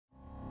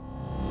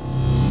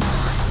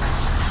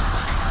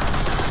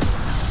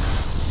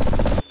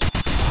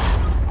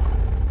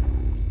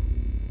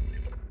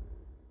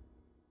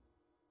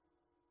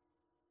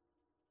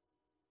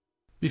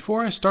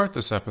Before I start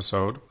this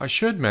episode, I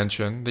should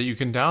mention that you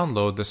can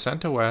download the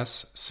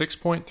CentOS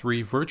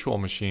 6.3 virtual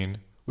machine,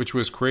 which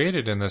was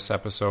created in this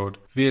episode,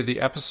 via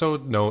the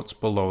episode notes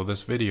below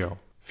this video.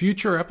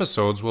 Future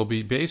episodes will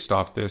be based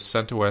off this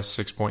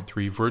CentOS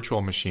 6.3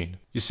 virtual machine.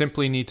 You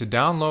simply need to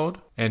download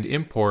and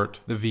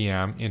import the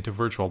VM into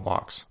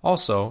VirtualBox.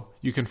 Also,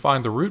 you can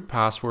find the root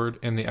password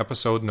in the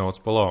episode notes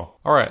below.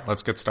 Alright,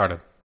 let's get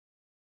started.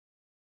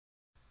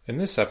 In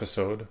this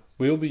episode,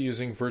 we will be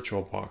using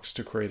VirtualBox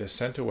to create a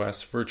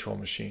CentOS virtual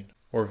machine,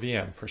 or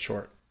VM for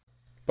short.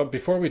 But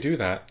before we do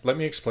that, let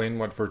me explain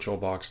what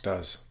VirtualBox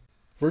does.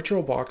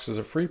 VirtualBox is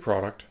a free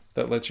product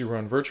that lets you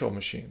run virtual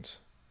machines,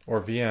 or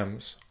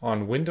VMs,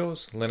 on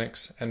Windows,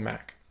 Linux, and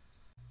Mac.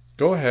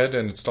 Go ahead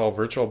and install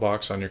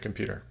VirtualBox on your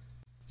computer.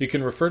 You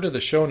can refer to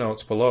the show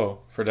notes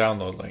below for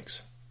download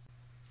links.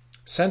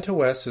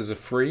 CentOS is a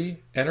free,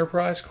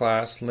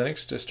 enterprise-class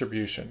Linux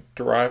distribution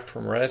derived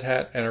from Red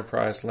Hat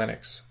Enterprise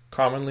Linux,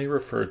 commonly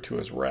referred to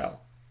as RHEL.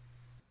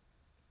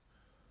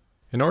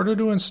 In order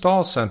to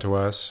install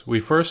CentOS, we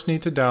first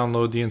need to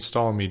download the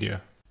install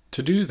media.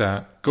 To do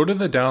that, go to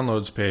the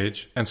Downloads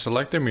page and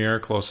select the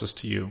mirror closest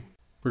to you.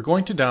 We're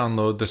going to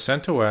download the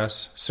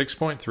CentOS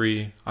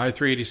 6.3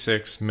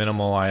 i386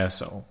 Minimal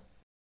ISO.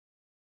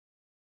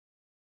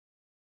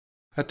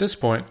 At this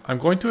point, I'm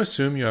going to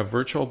assume you have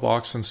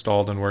VirtualBox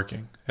installed and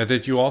working, and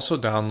that you also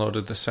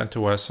downloaded the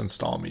CentOS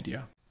install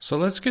media. So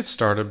let's get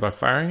started by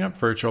firing up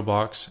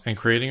VirtualBox and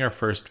creating our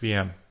first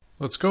VM.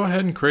 Let's go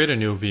ahead and create a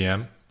new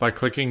VM by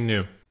clicking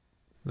New.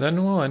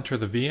 Then we'll enter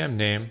the VM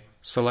name,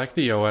 select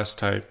the OS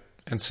type,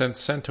 and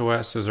since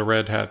CentOS is a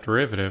Red Hat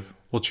derivative,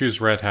 we'll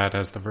choose Red Hat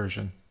as the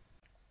version.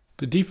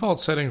 The default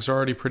settings are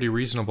already pretty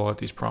reasonable at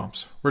these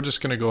prompts. We're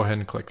just going to go ahead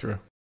and click through.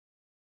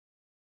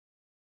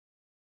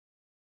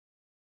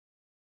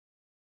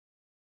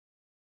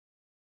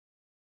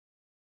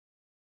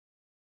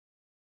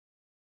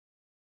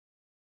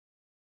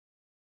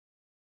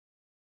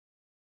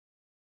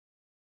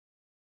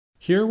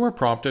 Here we're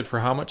prompted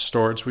for how much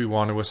storage we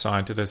want to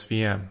assign to this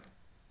VM.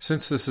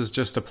 Since this is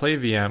just a play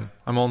VM,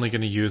 I'm only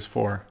going to use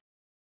 4.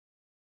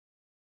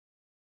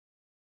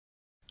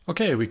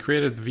 Okay, we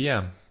created the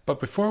VM,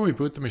 but before we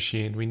boot the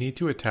machine, we need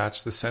to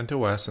attach the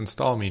CentOS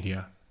install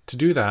media. To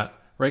do that,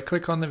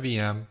 right-click on the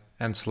VM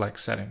and select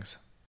Settings.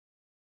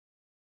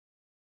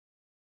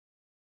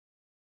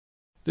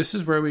 This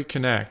is where we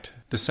connect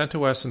the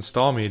CentOS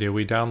install media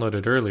we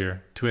downloaded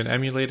earlier to an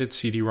emulated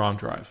CD-ROM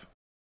drive.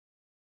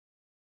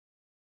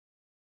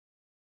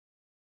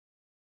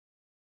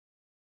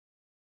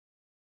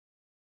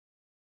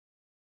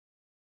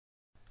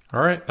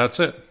 Alright, that's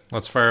it.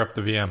 Let's fire up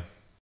the VM.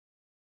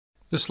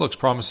 This looks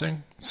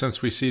promising,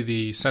 since we see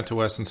the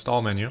CentOS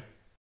install menu.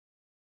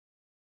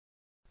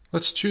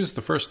 Let's choose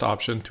the first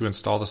option to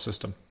install the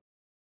system.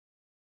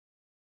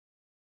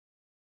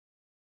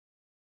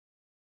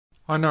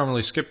 I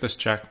normally skip this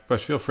check,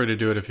 but feel free to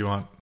do it if you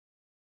want.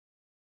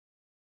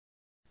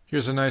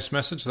 Here's a nice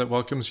message that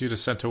welcomes you to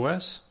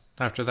CentOS.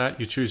 After that,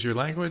 you choose your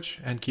language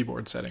and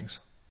keyboard settings.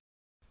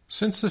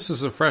 Since this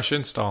is a fresh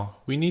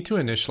install, we need to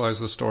initialize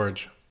the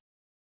storage.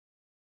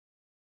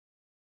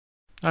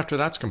 After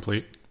that's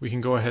complete, we can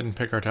go ahead and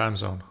pick our time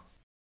zone.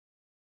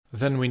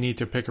 Then we need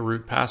to pick a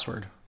root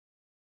password.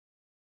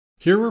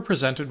 Here we're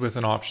presented with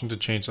an option to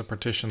change the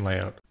partition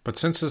layout, but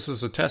since this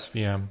is a test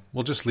VM,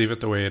 we'll just leave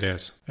it the way it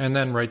is, and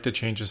then write the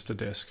changes to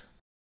disk.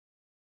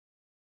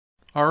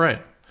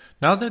 Alright,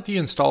 now that the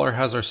installer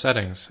has our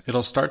settings,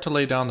 it'll start to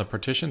lay down the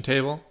partition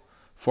table,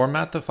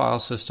 format the file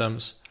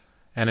systems,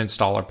 and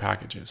install our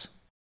packages.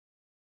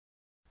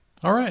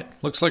 Alright,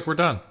 looks like we're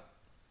done.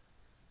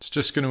 It's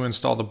just going to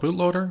install the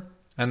bootloader,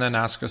 and then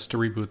ask us to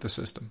reboot the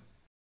system.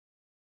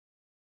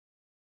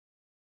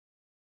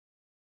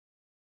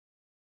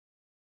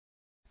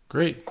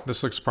 Great,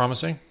 this looks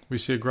promising. We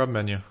see a grub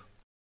menu.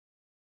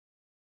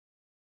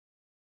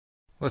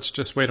 Let's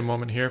just wait a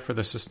moment here for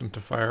the system to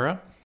fire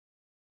up.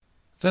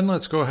 Then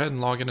let's go ahead and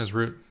log in as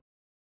root.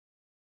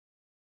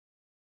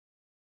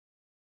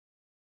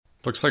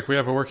 Looks like we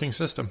have a working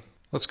system.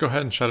 Let's go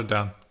ahead and shut it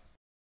down.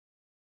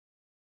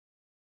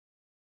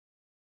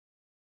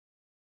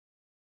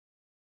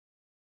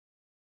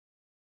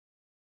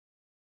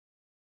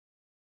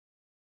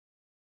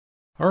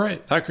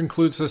 Alright, that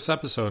concludes this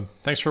episode.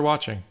 Thanks for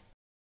watching.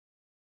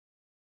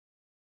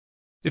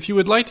 If you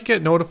would like to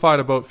get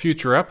notified about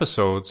future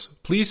episodes,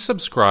 please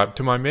subscribe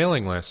to my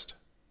mailing list.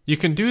 You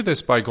can do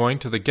this by going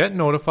to the Get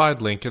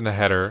Notified link in the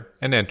header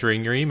and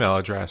entering your email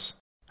address.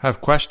 Have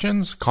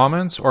questions,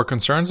 comments, or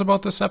concerns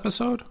about this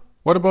episode?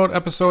 What about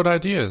episode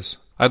ideas?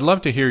 I'd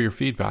love to hear your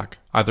feedback,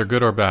 either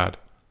good or bad.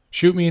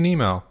 Shoot me an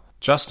email,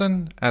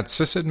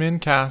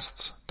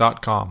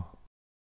 justin@sysadmincasts.com.